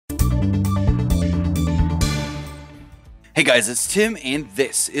Hey guys, it's Tim, and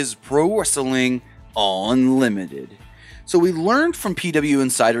this is Pro Wrestling Unlimited. So we learned from PW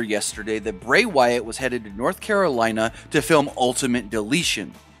Insider yesterday that Bray Wyatt was headed to North Carolina to film Ultimate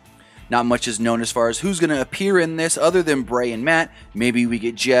Deletion. Not much is known as far as who's going to appear in this other than Bray and Matt. Maybe we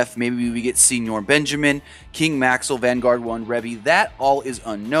get Jeff, maybe we get Senior Benjamin, King Maxwell, Vanguard 1, Rebby. That all is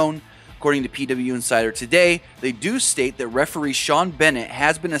unknown. According to PW Insider today, they do state that referee Sean Bennett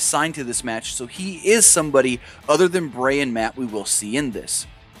has been assigned to this match, so he is somebody other than Bray and Matt we will see in this.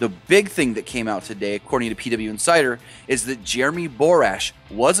 The big thing that came out today, according to PW Insider, is that Jeremy Borash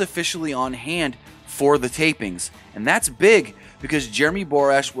was officially on hand for the tapings. And that's big because Jeremy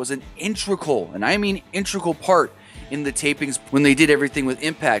Borash was an integral, and I mean integral part in the tapings when they did everything with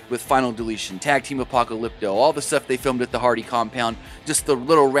Impact, with Final Deletion, Tag Team Apocalypto, all the stuff they filmed at the Hardy compound, just the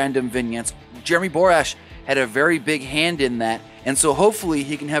little random vignettes. Jeremy Borash had a very big hand in that, and so hopefully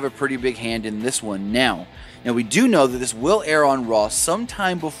he can have a pretty big hand in this one now. Now we do know that this will air on Raw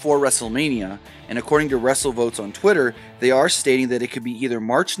sometime before WrestleMania, and according to WrestleVotes on Twitter, they are stating that it could be either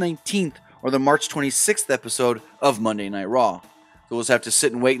March 19th or the March 26th episode of Monday Night Raw. So we'll just have to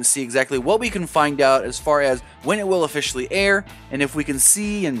sit and wait and see exactly what we can find out as far as when it will officially air, and if we can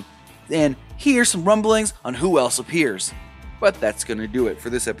see and hear some rumblings on who else appears. But that's going to do it for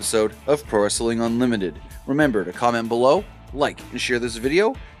this episode of Pro Wrestling Unlimited. Remember to comment below, like and share this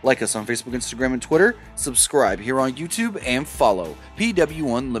video, like us on Facebook, Instagram, and Twitter, subscribe here on YouTube, and follow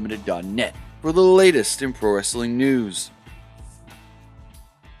PWUnlimited.net for the latest in pro wrestling news.